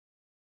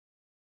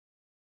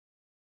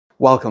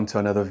Welcome to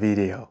another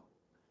video.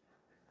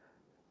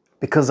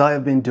 Because I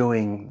have been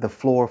doing the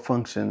floor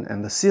function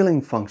and the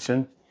ceiling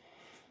function,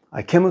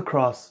 I came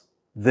across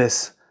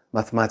this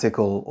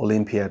mathematical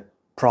Olympiad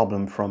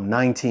problem from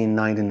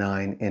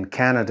 1999 in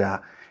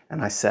Canada,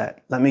 and I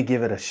said, let me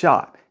give it a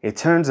shot. It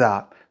turns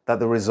out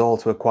that the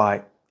results were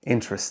quite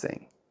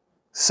interesting.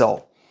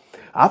 So,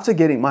 after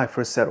getting my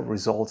first set of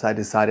results, I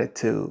decided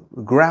to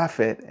graph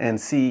it and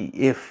see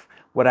if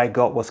what I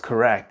got was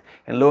correct.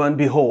 And lo and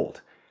behold,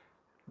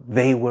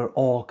 they were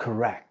all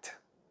correct.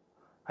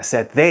 I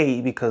said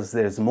they because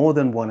there's more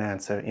than one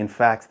answer. In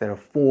fact, there are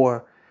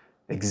 4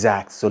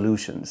 exact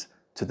solutions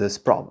to this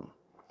problem.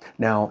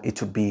 Now, it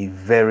would be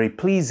very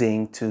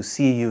pleasing to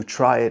see you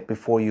try it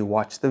before you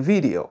watch the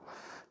video,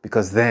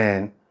 because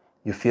then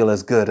you feel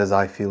as good as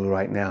I feel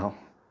right now.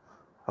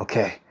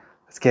 Okay,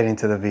 let's get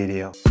into the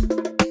video.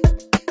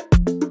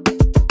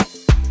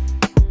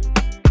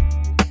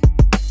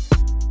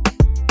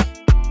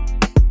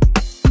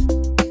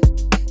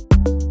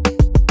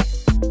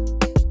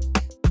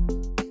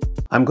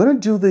 I'm going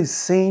to do the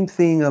same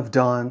thing I've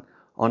done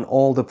on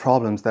all the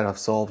problems that I've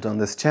solved on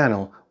this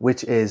channel,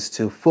 which is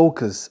to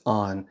focus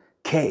on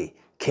k,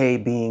 k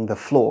being the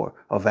floor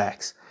of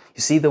x.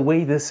 You see the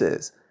way this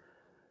is?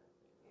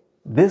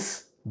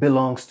 This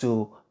belongs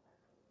to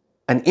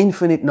an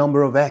infinite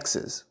number of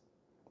x's,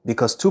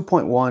 because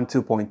 2.1,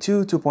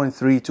 2.2,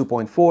 2.3,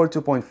 2.4,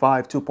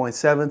 2.5,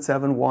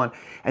 2.771,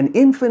 an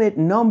infinite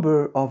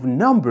number of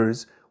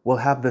numbers will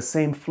have the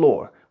same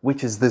floor,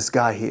 which is this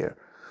guy here.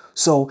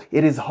 So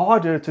it is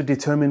harder to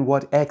determine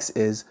what x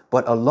is,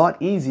 but a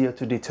lot easier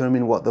to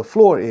determine what the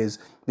floor is,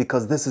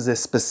 because this is a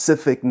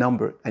specific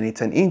number and it's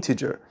an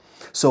integer.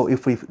 So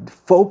if we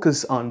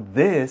focus on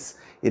this,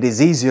 it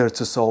is easier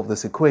to solve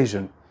this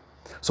equation.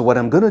 So what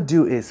I'm going to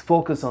do is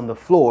focus on the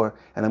floor,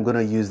 and I'm going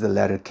to use the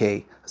letter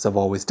k as I've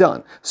always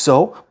done.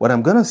 So what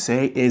I'm going to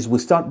say is we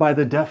start by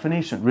the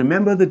definition.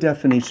 Remember the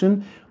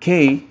definition?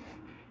 K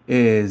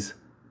is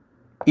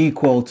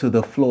equal to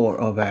the floor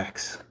of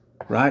x,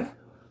 right?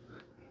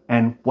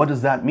 And what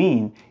does that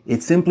mean?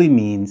 It simply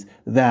means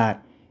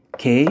that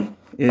k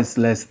is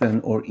less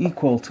than or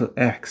equal to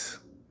x.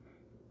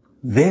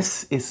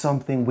 This is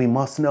something we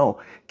must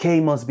know. K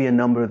must be a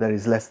number that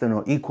is less than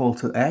or equal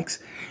to x.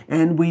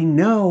 And we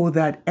know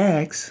that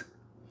x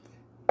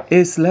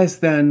is less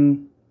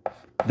than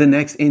the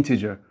next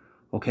integer.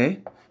 Okay?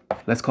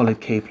 Let's call it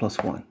k plus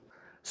 1.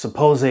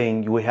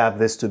 Supposing we have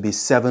this to be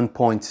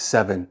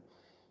 7.7.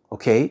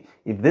 Okay?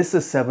 If this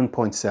is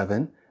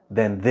 7.7,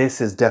 then this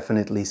is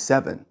definitely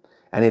 7.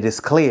 And it is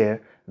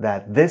clear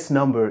that this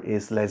number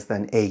is less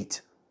than 8.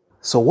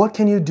 So what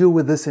can you do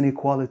with this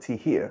inequality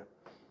here?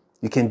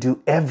 You can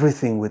do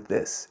everything with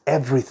this,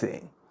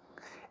 everything.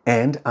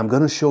 And I'm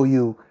going to show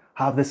you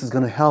how this is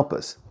going to help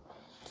us.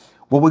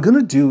 What we're going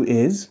to do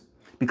is,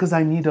 because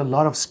I need a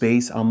lot of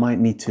space, I might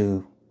need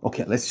to,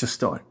 okay, let's just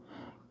start.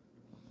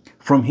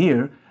 From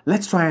here,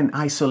 let's try and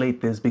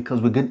isolate this, because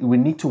we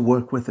need to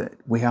work with it.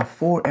 We have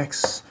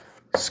 4x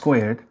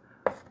squared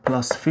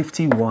plus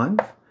 51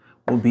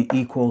 will be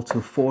equal to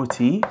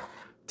 40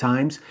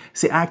 times,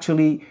 see,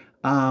 actually,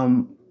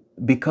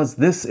 because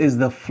this is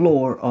the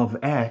floor of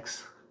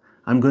x,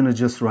 I'm going to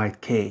just write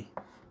k.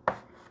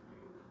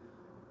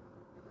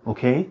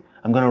 Okay?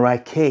 I'm going to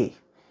write k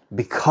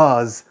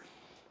because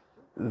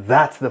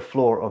that's the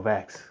floor of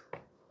x.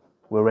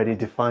 We already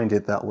defined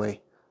it that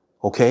way.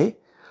 Okay?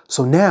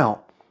 So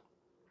now,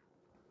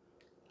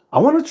 I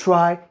want to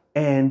try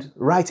and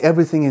write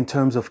everything in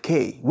terms of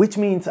k, which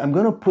means I'm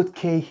going to put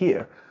k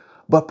here.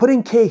 But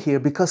putting k here,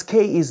 because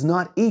k is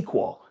not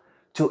equal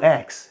to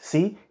x,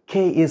 see,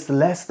 k is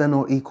less than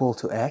or equal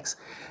to x,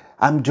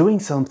 I'm doing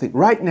something.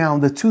 Right now,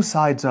 the two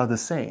sides are the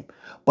same.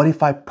 But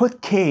if I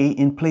put k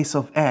in place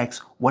of x,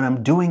 what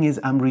I'm doing is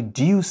I'm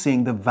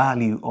reducing the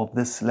value of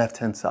this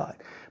left-hand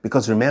side.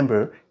 Because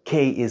remember,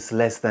 k is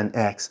less than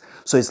x.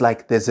 So it's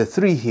like there's a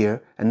 3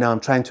 here, and now I'm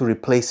trying to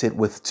replace it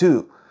with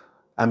 2.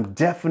 I'm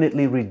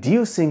definitely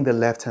reducing the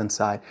left-hand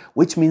side,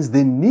 which means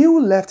the new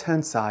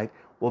left-hand side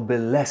will be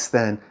less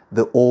than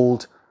the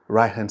old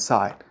right-hand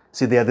side.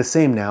 See, they are the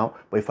same now,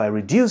 but if I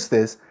reduce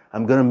this,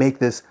 I'm going to make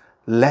this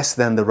less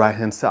than the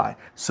right-hand side.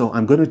 So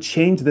I'm going to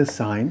change this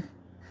sign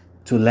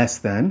to less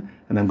than,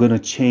 and I'm going to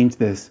change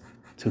this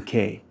to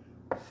k.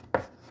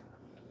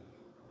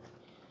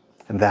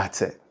 And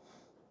that's it.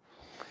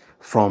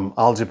 From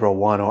algebra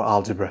 1 or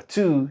algebra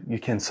 2, you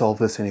can solve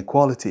this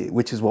inequality,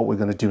 which is what we're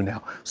going to do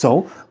now.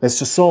 So let's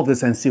just solve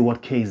this and see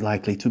what k is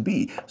likely to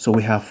be. So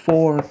we have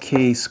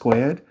 4k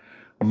squared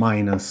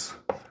minus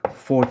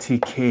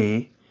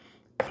 40k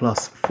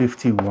plus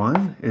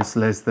 51 is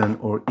less than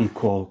or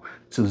equal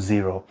to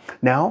 0.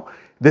 Now,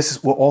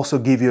 this will also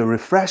give you a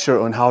refresher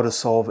on how to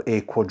solve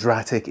a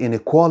quadratic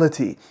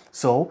inequality.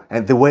 So,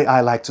 and the way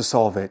I like to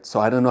solve it. So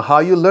I don't know how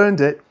you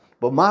learned it,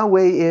 but my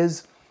way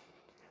is,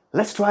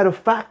 let's try to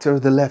factor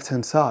the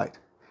left-hand side.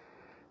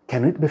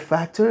 Can it be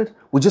factored?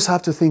 We just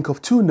have to think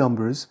of two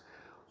numbers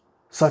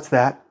such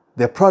that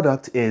their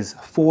product is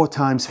 4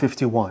 times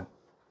 51.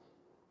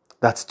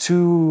 That's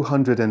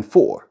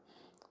 204.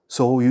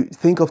 So you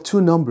think of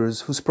two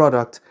numbers whose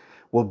product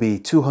will be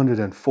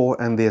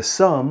 204 and their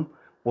sum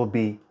will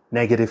be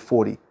negative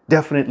 40.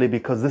 Definitely,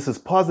 because this is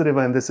positive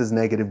and this is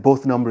negative.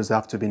 Both numbers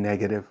have to be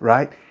negative,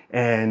 right?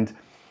 And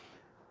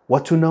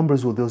what two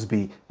numbers will those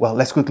be? Well,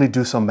 let's quickly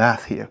do some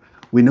math here.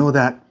 We know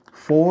that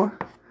 4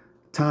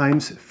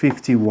 times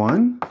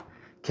 51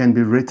 can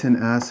be written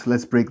as,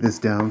 let's break this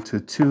down to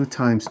 2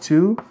 times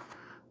 2.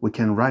 We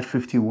can write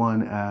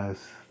 51 as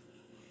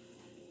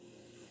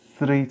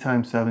 3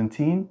 times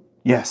 17.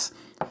 Yes,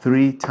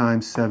 3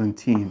 times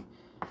 17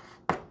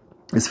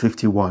 is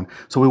 51.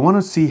 So we want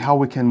to see how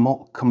we can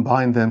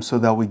combine them so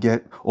that we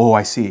get, oh,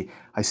 I see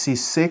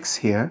 6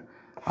 here.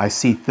 I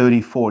see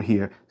 34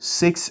 here.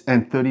 6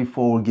 and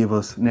 34 will give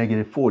us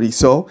negative 40.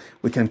 So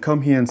we can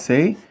come here and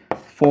say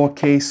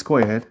 4k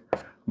squared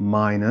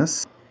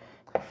minus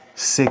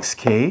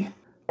 6k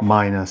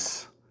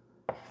minus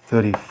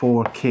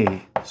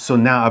 34k. So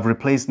now I've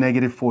replaced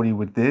negative 40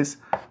 with this,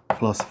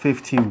 plus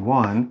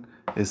 51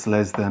 is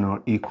less than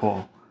or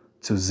equal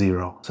to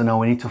 0. So now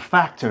we need to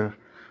factor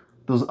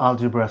those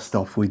algebra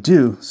stuff we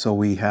do. So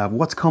we have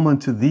what's common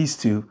to these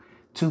two.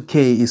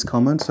 2k is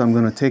common, so I'm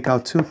going to take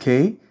out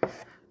 2k,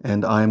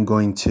 and I'm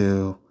going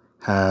to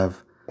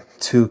have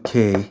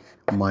 2k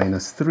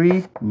minus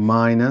 3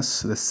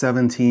 minus the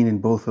 17 in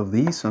both of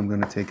these. So I'm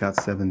going to take out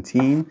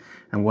 17,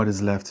 and what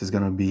is left is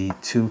going to be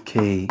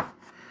 2k.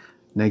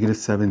 Negative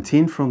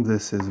 17 from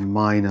this is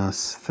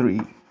minus 3,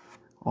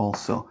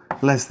 also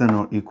less than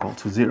or equal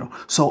to 0.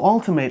 So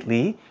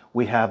ultimately,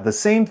 we have the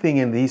same thing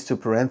in these two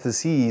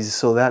parentheses,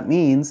 so that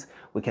means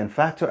we can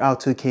factor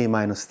out 2k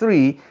minus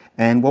 3,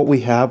 and what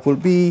we have will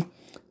be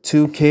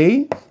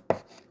 2k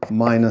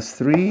minus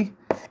 3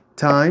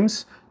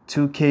 times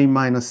 2k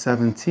minus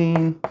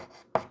 17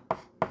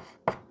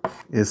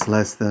 is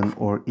less than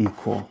or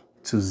equal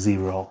to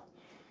 0.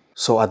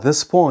 So at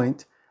this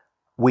point,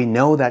 we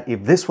know that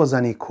if this was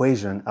an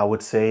equation, I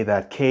would say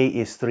that k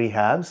is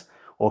 3/2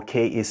 or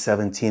k is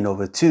 17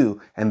 over 2,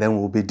 and then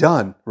we'll be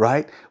done,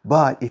 right?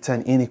 But it's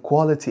an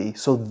inequality.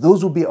 So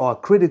those will be our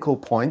critical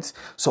points.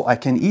 So I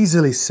can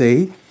easily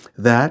say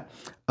that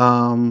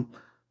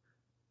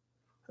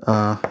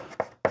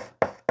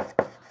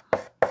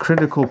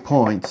critical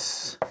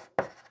points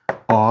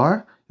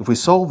are, if we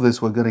solve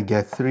this, we're going to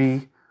get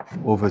 3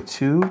 over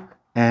 2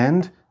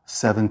 and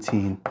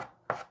 17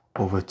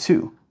 over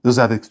 2. Those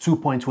are the 2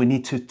 points we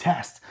need to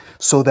test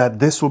so that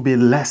this will be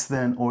less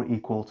than or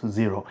equal to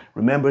 0.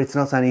 Remember, it's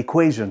not an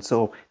equation,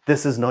 so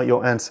this is not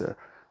your answer.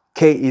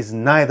 K is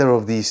neither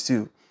of these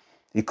two.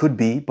 It could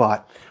be,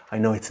 but I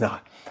know it's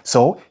not.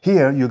 So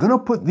here, you're going to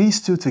put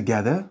these two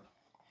together.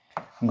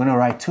 I'm going to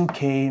write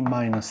 2k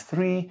minus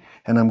 3,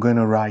 and I'm going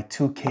to write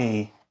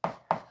 2k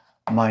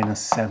minus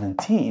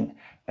 17.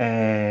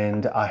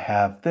 And I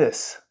have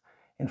this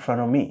in front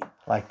of me,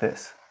 like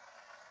this.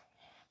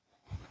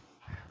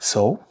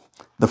 So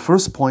the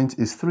first point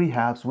is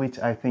 3/2, which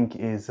I think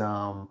is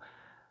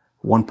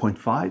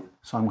 1.5.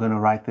 So I'm going to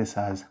write this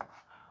as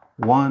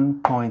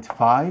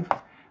 1.5.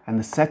 And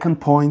the second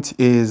point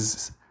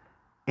is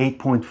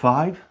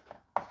 8.5.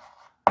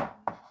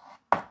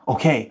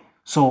 Okay,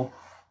 so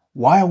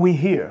why are we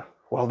here?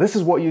 Well, this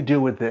is what you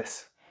do with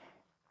this.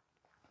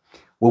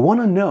 We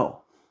want to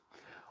know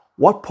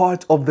what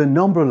part of the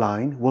number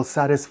line will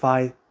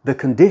satisfy the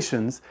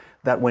conditions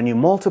that when you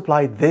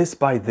multiply this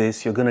by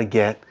this, you're going to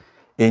get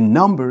a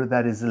number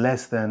that is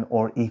less than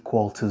or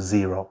equal to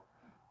 0.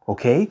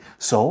 Okay,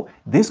 so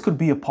this could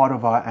be a part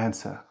of our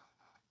answer.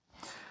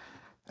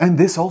 And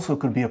this also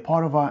could be a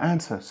part of our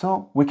answer.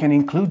 So we can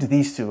include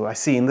these two, I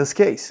see in this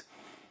case.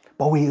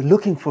 But we're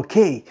looking for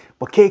k,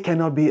 but k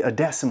cannot be a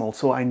decimal,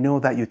 so I know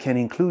that you can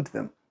include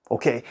them.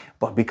 Okay,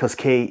 but because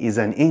k is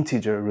an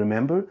integer,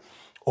 remember?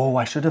 Oh,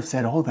 I should have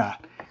said all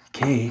that.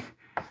 K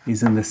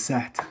is in the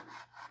set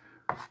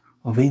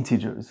of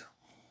integers.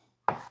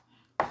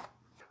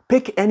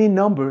 Pick any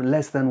number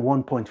less than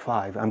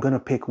 1.5. I'm going to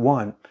pick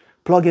 1.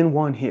 Plug in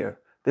 1 here.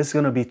 This is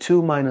going to be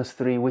 2 minus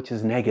 3, which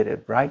is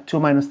negative, right? 2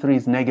 minus 3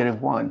 is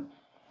negative 1.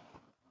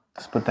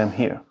 Let's put them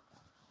here.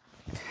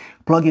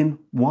 Plug in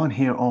 1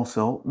 here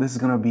also. This is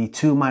going to be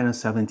 2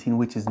 minus 17,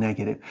 which is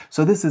negative.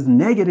 So this is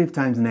negative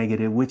times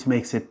negative, which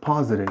makes it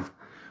positive.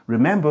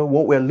 Remember,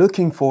 what we're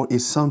looking for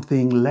is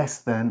something less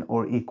than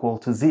or equal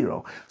to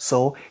 0.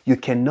 So you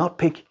cannot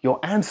pick your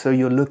answer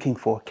you're looking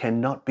for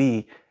cannot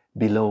be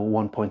below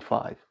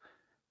 1.5.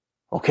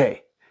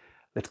 Okay,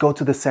 let's go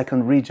to the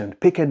second region.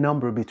 Pick a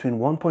number between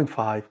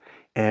 1.5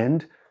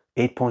 and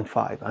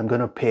 8.5. I'm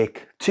going to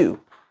pick 2.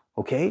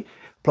 Okay,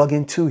 plug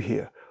in 2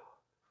 here.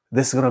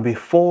 This is going to be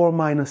 4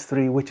 minus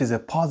 3, which is a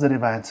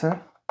positive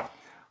answer.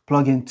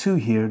 Plug in 2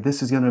 here.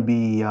 This is going to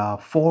be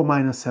 4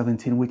 minus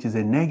 17, which is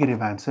a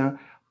negative answer.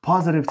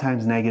 Positive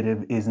times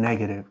negative is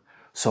negative.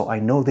 So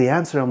I know the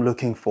answer I'm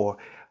looking for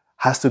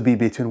has to be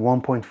between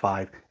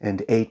 1.5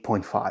 and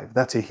 8.5.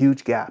 That's a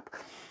huge gap.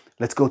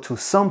 Let's go to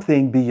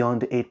something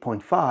beyond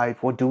 8.5.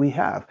 What do we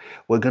have?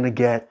 We're going to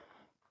get,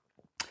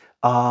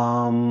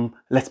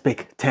 let's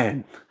pick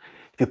 10.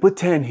 If you put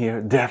 10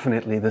 here,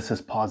 definitely this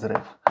is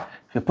positive.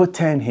 If you put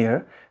 10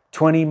 here,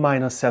 20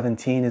 minus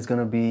 17 is going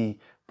to be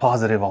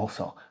positive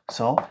also.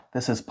 So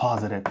this is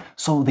positive.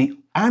 So the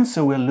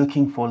answer we're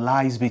looking for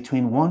lies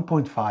between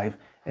 1.5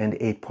 and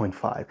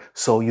 8.5.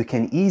 So you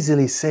can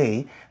easily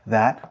say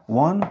that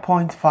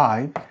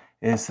 1.5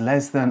 is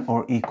less than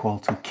or equal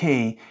to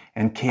k,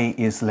 and k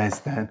is less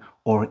than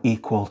or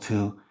equal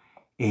to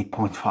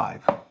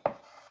 8.5.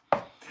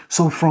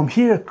 So from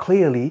here,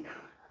 clearly,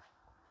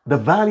 the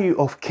value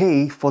of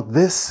k for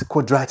this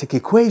quadratic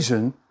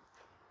equation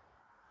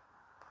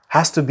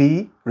has to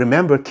be,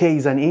 remember, k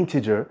is an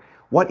integer.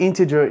 What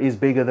integer is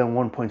bigger than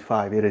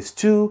 1.5? It is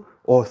 2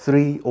 or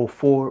 3 or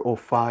 4 or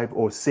 5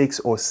 or 6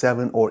 or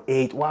 7 or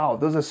 8. Wow,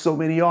 those are so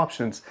many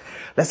options.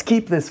 Let's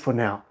keep this for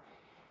now.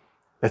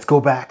 Let's go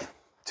back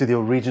to the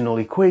original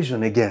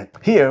equation again.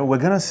 Here, we're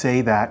going to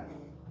say that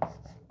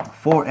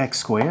 4x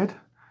squared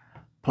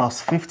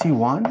plus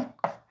 51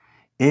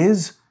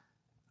 is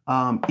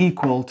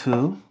equal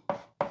to,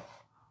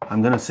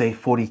 I'm going to say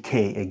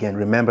 40k again.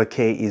 Remember,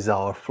 k is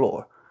our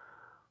floor.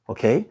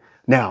 Okay?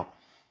 Now,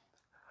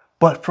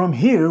 but from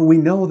here, we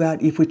know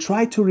that if we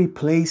try to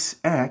replace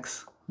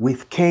x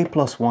with k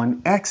plus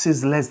 1, x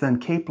is less than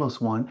k plus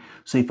 1.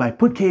 So if I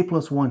put k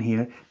plus 1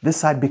 here, this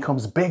side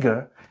becomes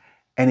bigger,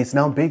 and it's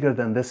now bigger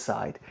than this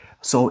side.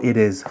 So it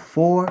is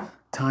 4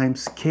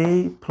 times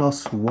k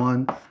plus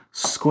 1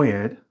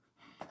 squared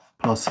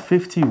plus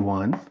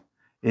 51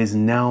 is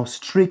now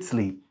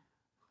strictly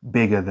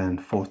bigger than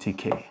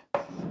 40k.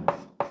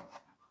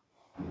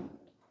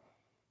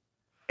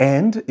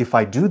 And if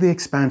I do the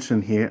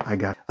expansion here, I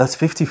got, that's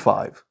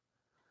 55.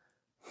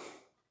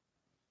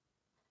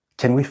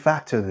 Can we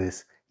factor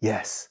this?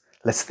 Yes.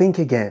 Let's think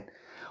again.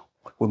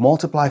 We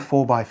multiply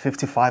 4 by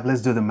 55.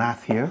 Let's do the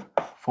math here.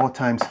 4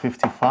 times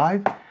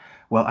 55.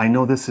 Well, I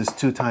know this is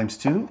 2 times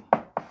 2.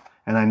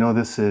 And I know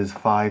this is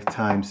 5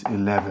 times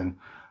 11.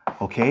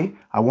 Okay?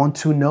 I want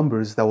two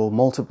numbers that will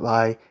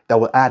multiply, that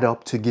will add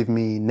up to give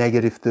me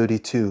negative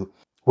 32.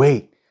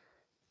 Wait,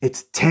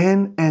 it's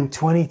 10 and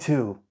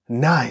 22.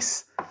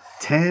 Nice.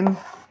 10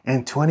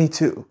 and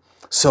 22.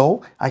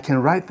 So I can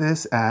write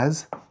this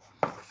as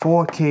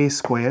 4k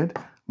squared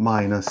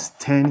minus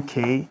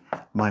 10k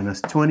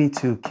minus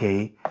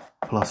 22k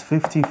plus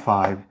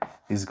 55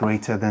 is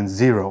greater than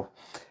 0.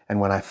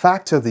 And when I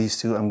factor these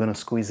two, I'm going to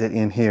squeeze it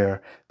in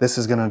here. This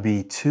is going to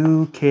be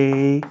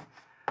 2k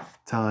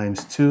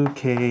times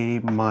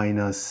 2k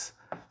minus,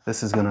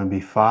 this is going to be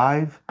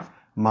 5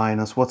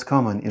 minus, what's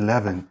common?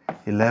 11.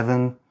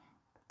 11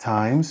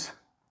 times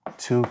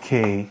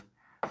 2k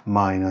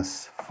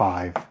minus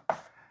 5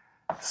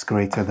 is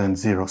greater than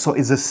 0. So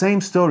it's the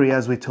same story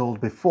as we told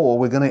before.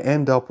 We're going to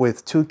end up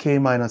with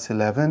 2k minus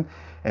 11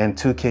 and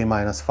 2k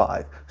minus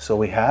 5. So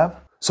we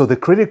have, so the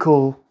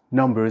critical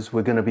numbers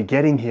we're going to be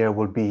getting here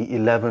will be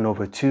 11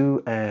 over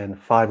 2 and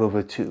 5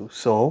 over 2.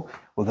 So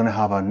we're going to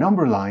have a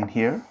number line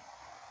here.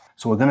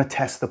 So we're going to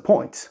test the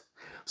points.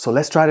 So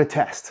let's try to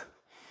test.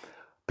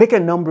 Pick a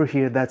number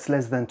here that's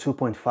less than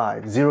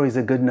 2.5. 0 is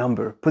a good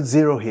number. Put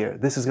 0 here.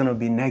 This is going to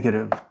be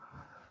negative.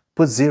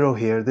 Put 0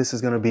 here. This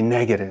is going to be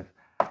negative.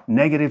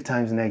 Negative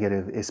times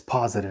negative is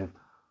positive.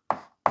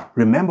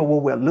 Remember,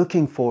 what we're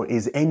looking for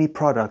is any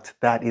product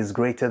that is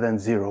greater than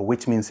 0,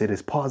 which means it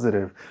is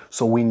positive.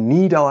 So we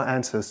need our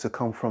answers to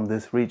come from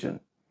this region.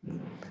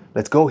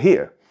 Let's go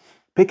here.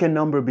 Pick a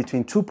number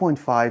between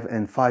 2.5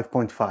 and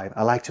 5.5.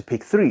 I like to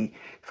pick 3.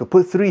 If I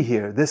put 3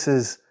 here, this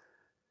is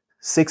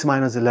 6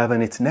 minus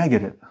 11, it's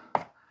negative.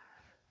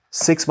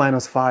 6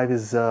 minus 5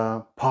 is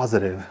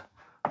positive.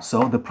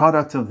 So the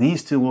product of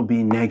these two will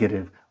be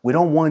negative. We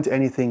don't want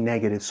anything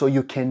negative. So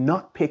you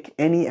cannot pick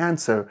any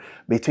answer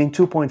between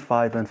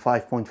 2.5 and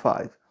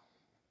 5.5.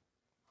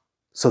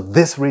 So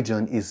this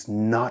region is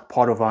not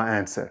part of our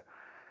answer.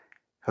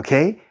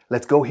 Okay,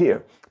 let's go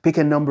here. Pick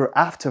a number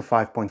after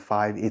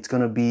 5.5. It's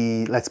going to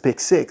be, let's pick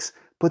 6.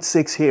 Put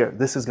 6 here.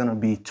 This is going to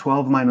be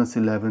 12 minus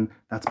 11.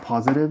 That's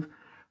positive.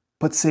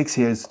 Put 6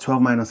 here. It's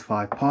 12 minus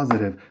 5.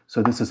 Positive.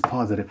 So this is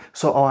positive.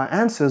 So our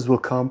answers will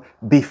come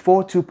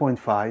before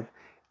 2.5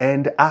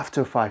 and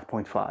after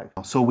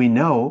 5.5. So we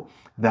know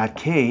that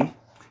k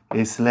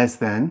is less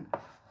than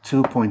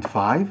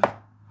 2.5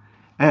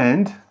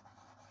 and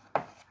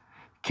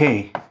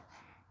k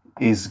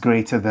is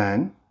greater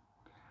than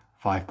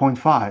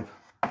 5.5.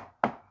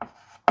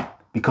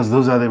 Because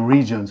those are the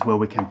regions where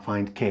we can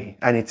find k,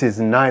 and it is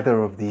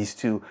neither of these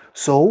two.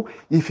 So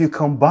if you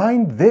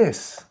combine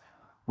this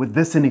with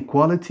this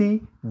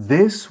inequality,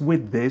 this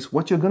with this,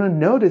 what you're going to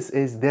notice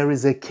is there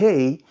is a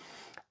k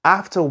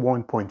after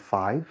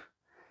 1.5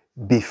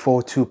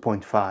 before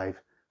 2.5.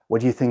 What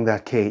do you think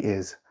that k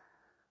is?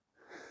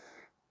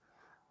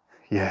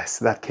 Yes,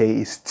 that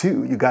k is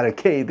 2. You got a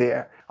k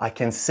there. I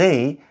can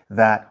say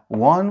that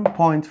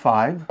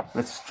 1.5,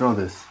 let's draw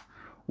this.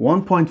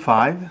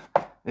 1.5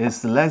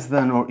 is less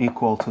than or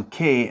equal to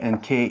k,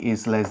 and k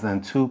is less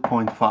than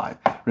 2.5.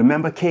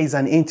 Remember, k is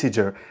an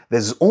integer.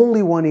 There's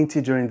only one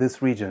integer in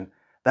this region.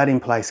 That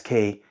implies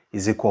k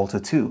is equal to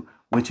 2,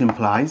 which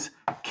implies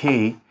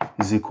k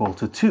is equal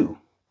to 2.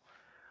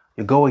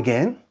 You go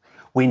again.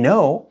 We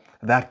know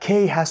that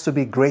k has to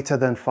be greater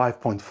than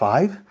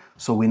 5.5.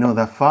 So we know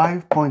that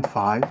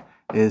 5.5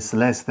 is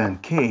less than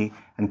k,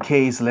 and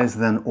k is less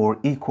than or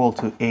equal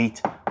to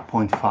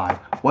 8.5.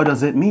 What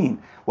does it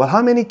mean? Well,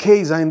 how many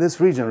k's are in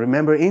this region?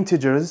 Remember,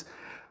 integers,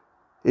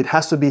 it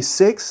has to be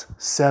 6,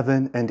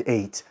 7, and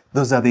 8.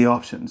 Those are the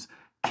options.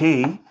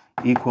 K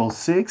equals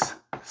 6,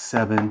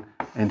 7,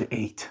 and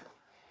 8.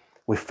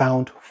 We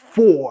found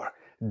 4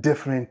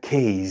 different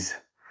k's.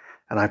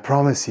 And I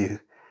promise you,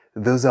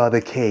 those are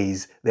the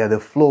k's. They're the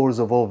floors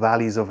of all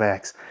values of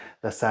x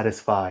that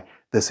satisfy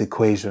this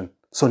equation.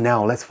 So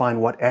now let's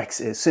find what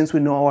x is. Since we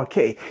know our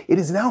k, it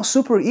is now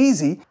super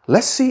easy.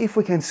 Let's see if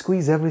we can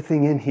squeeze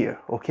everything in here,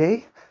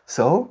 okay?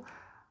 So,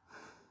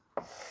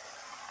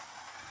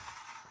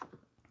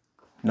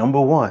 number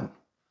 1,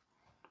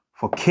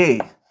 for k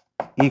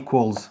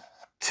equals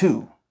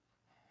 2,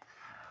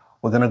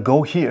 we're going to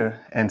go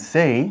here and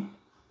say,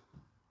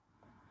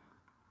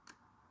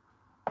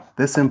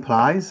 this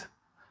implies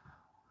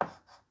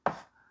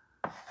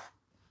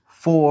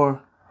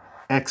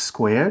 4x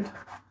squared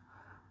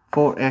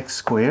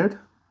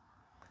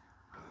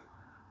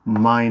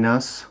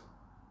minus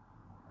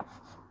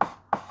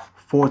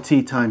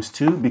 40 times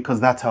 2, because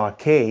that's our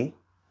k,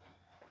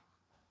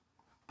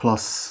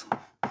 plus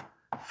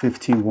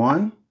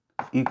 51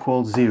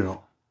 equals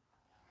 0.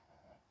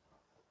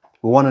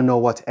 We want to know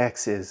what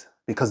x is,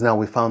 because now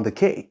we found the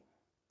k.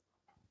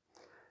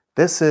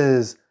 This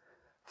is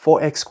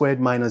 4x squared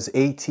minus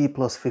 80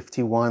 plus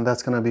 51.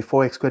 That's going to be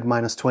 4x squared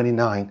minus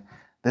 29.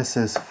 This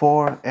is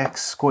 4x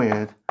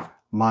squared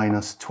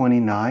minus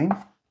 29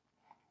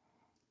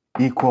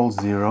 equals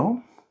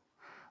 0,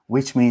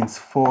 which means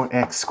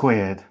 4x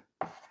squared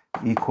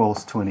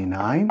equals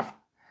 29,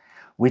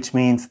 which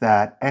means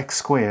that x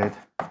squared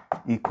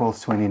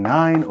equals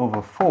 29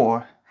 over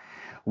 4,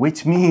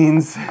 which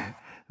means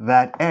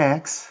that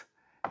x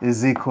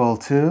is equal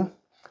to,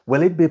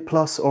 will it be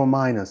plus or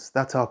minus?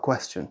 That's our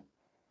question.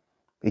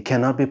 It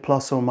cannot be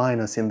plus or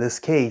minus in this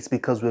case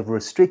because we've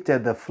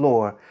restricted the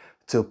floor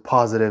to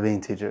positive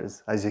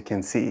integers, as you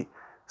can see.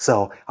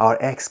 So our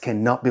x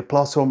cannot be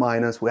plus or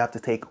minus. We have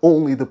to take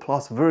only the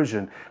plus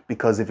version,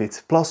 because if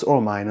it's plus or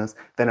minus,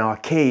 then our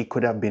k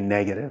could have been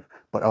negative.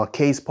 But our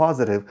k is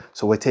positive,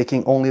 so we're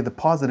taking only the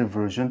positive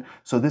version.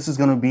 So this is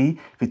going to be,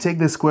 if you take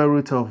the square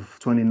root of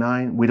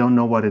 29, we don't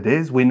know what it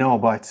is. We know,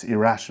 but it's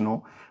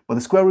irrational. But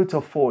the square root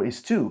of 4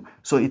 is 2.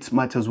 So it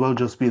might as well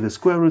just be the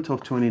square root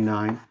of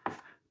 29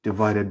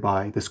 divided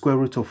by the square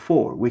root of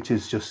 4, which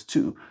is just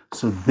 2.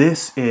 So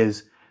this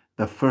is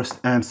the first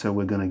answer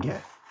we're going to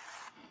get.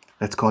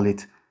 Let's call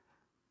it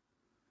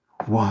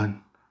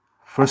 1.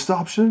 First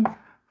option,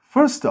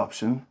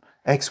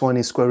 x1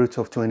 is square root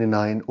of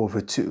 29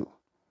 over 2.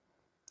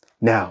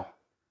 Now,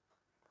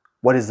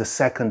 what is the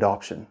second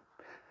option?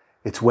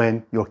 It's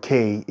when your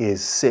k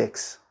is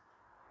 6.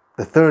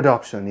 The third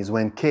option is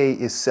when k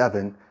is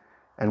 7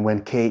 and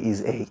when k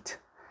is 8.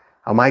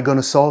 Am I going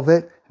to solve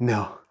it?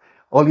 No.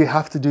 All you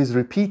have to do is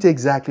repeat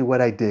exactly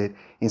what I did.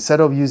 Instead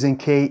of using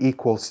k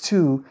equals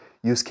 2,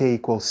 use k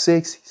equals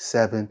 6,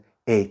 7,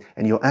 8.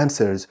 And your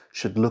answers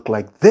should look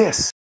like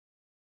this.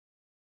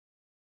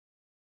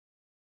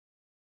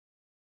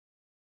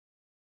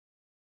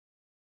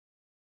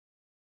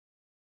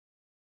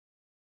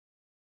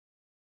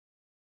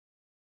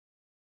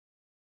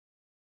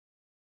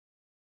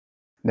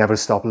 Never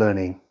stop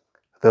learning.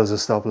 Those who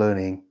stop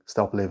learning,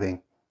 stop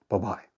living. Bye-bye.